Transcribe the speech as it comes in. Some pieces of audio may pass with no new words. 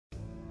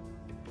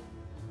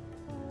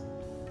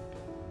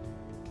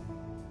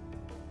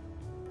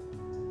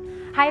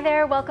Hi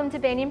there, welcome to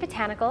Banyan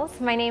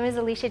Botanicals. My name is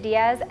Alicia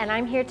Diaz and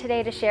I'm here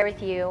today to share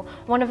with you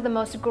one of the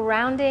most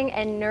grounding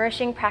and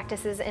nourishing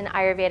practices in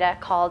Ayurveda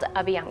called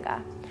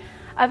Abhyanga.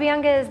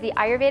 Abhyanga is the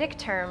Ayurvedic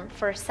term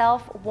for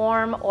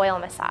self-warm oil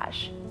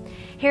massage.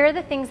 Here are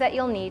the things that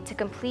you'll need to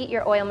complete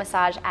your oil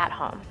massage at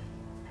home.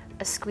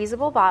 A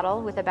squeezable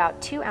bottle with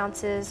about 2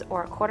 ounces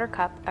or a quarter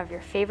cup of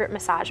your favorite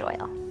massage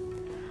oil.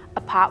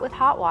 A pot with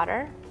hot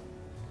water,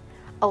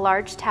 a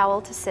large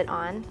towel to sit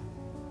on,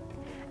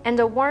 and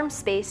a warm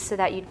space so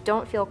that you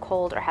don't feel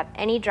cold or have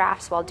any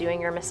drafts while doing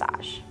your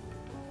massage.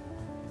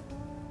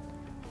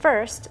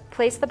 First,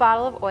 place the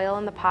bottle of oil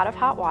in the pot of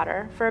hot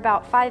water for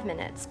about 5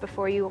 minutes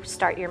before you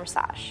start your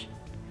massage.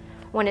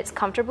 When it's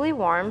comfortably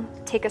warm,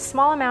 take a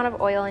small amount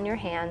of oil in your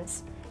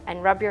hands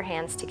and rub your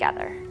hands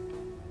together.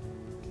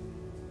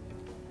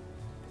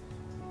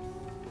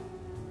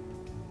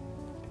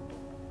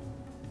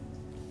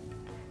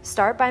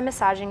 Start by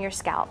massaging your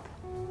scalp.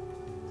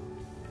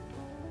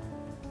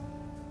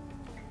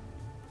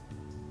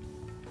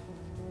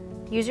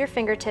 Use your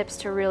fingertips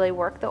to really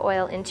work the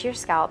oil into your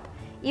scalp,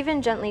 even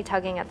gently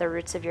tugging at the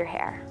roots of your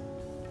hair.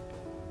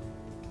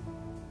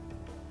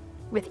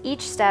 With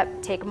each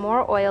step, take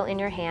more oil in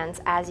your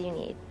hands as you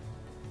need.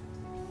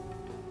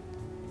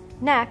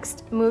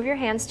 Next, move your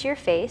hands to your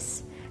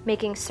face,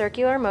 making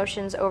circular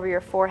motions over your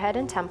forehead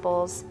and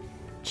temples,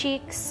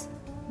 cheeks,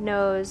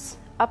 nose,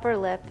 upper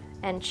lip,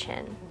 and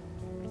chin.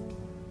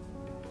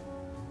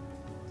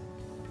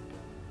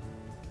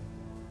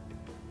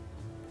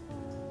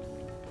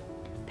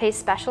 Pay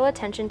special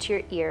attention to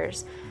your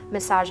ears,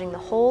 massaging the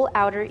whole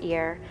outer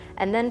ear,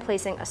 and then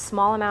placing a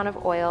small amount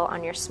of oil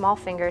on your small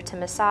finger to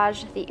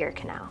massage the ear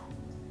canal.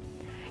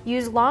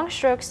 Use long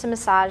strokes to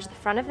massage the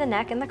front of the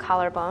neck and the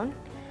collarbone,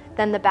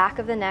 then the back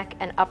of the neck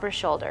and upper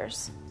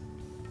shoulders.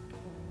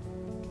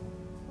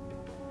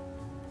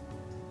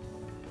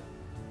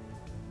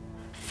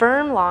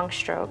 Firm long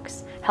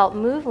strokes help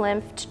move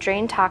lymph to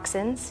drain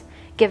toxins,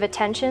 give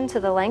attention to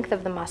the length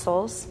of the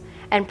muscles,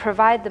 and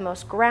provide the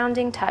most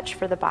grounding touch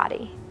for the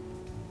body.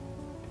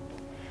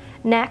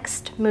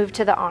 Next, move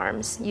to the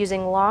arms,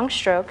 using long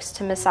strokes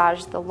to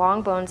massage the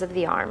long bones of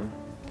the arm.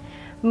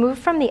 Move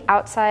from the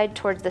outside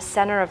towards the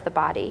center of the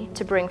body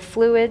to bring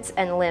fluids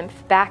and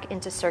lymph back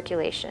into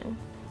circulation.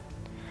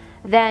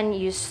 Then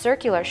use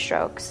circular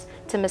strokes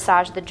to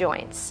massage the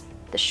joints,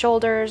 the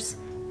shoulders,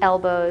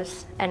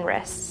 elbows, and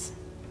wrists.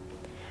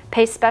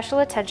 Pay special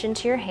attention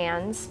to your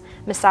hands,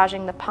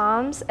 massaging the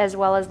palms as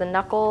well as the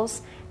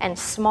knuckles and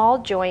small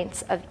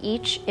joints of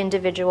each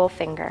individual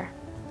finger.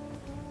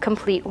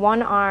 Complete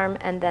one arm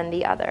and then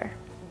the other.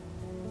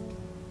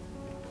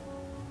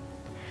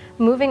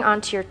 Moving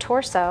onto your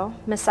torso,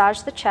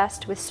 massage the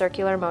chest with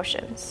circular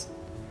motions.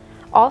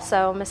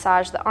 Also,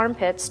 massage the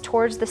armpits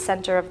towards the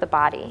center of the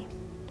body.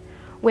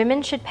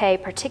 Women should pay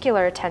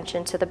particular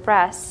attention to the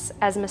breasts,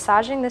 as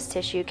massaging this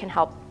tissue can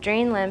help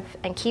drain lymph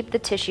and keep the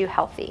tissue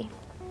healthy.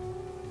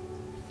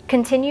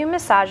 Continue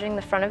massaging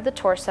the front of the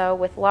torso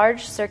with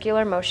large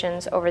circular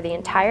motions over the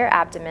entire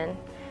abdomen,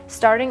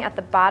 starting at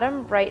the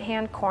bottom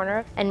right-hand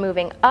corner and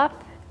moving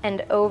up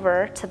and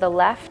over to the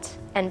left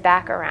and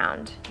back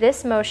around.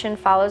 This motion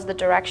follows the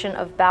direction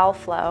of bowel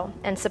flow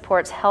and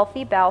supports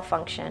healthy bowel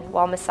function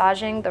while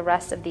massaging the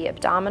rest of the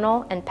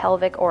abdominal and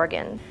pelvic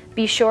organ.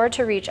 Be sure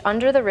to reach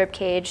under the rib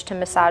cage to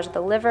massage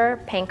the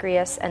liver,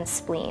 pancreas, and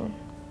spleen.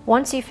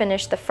 Once you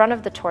finish the front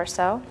of the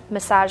torso,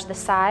 massage the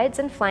sides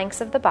and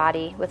flanks of the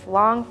body with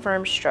long,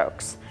 firm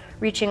strokes,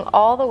 reaching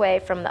all the way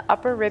from the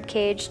upper rib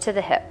cage to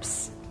the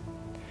hips.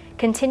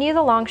 Continue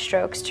the long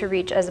strokes to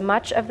reach as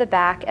much of the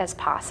back as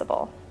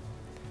possible.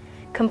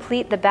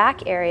 Complete the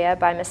back area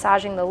by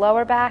massaging the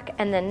lower back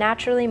and then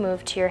naturally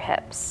move to your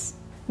hips.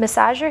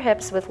 Massage your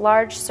hips with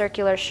large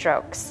circular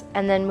strokes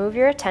and then move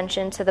your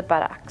attention to the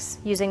buttocks,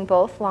 using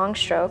both long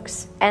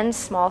strokes and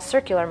small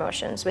circular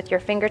motions with your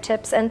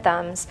fingertips and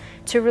thumbs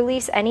to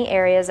release any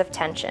areas of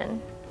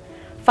tension.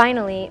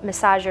 Finally,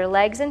 massage your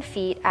legs and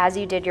feet as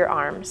you did your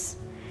arms.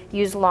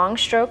 Use long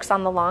strokes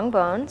on the long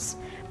bones,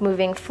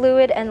 moving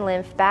fluid and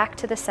lymph back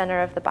to the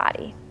center of the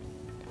body.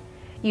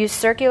 Use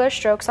circular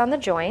strokes on the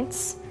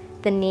joints,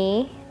 the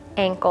knee,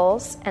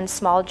 ankles, and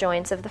small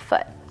joints of the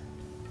foot.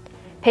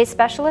 Pay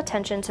special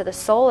attention to the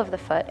sole of the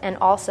foot and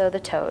also the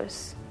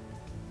toes.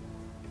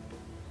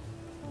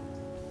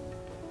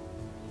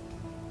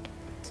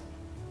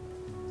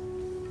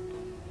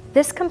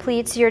 This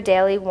completes your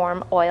daily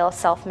warm oil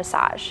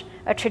self-massage,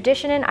 a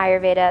tradition in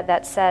Ayurveda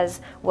that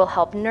says will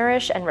help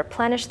nourish and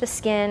replenish the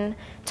skin,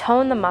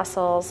 tone the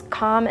muscles,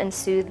 calm and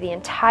soothe the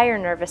entire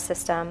nervous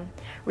system,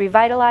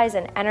 revitalize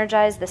and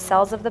energize the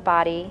cells of the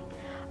body,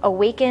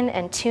 awaken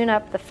and tune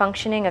up the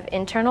functioning of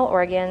internal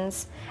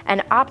organs,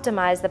 and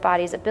optimize the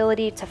body's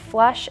ability to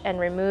flush and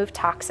remove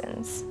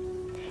toxins.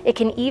 It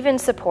can even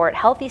support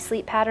healthy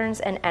sleep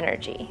patterns and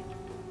energy.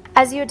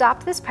 As you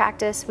adopt this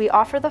practice, we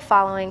offer the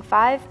following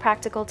 5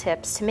 practical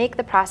tips to make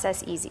the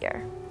process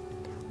easier.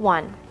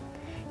 1.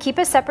 Keep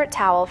a separate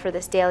towel for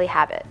this daily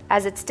habit,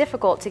 as it's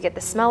difficult to get the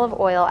smell of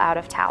oil out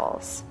of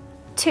towels.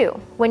 2.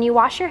 When you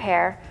wash your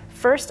hair,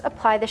 First,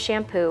 apply the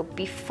shampoo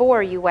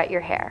before you wet your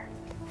hair.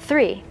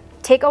 3.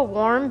 Take a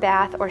warm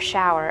bath or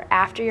shower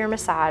after your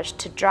massage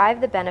to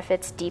drive the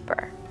benefits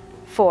deeper.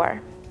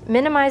 4.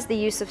 Minimize the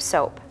use of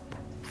soap.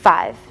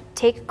 5.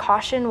 Take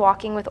caution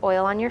walking with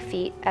oil on your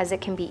feet, as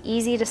it can be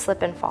easy to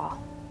slip and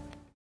fall.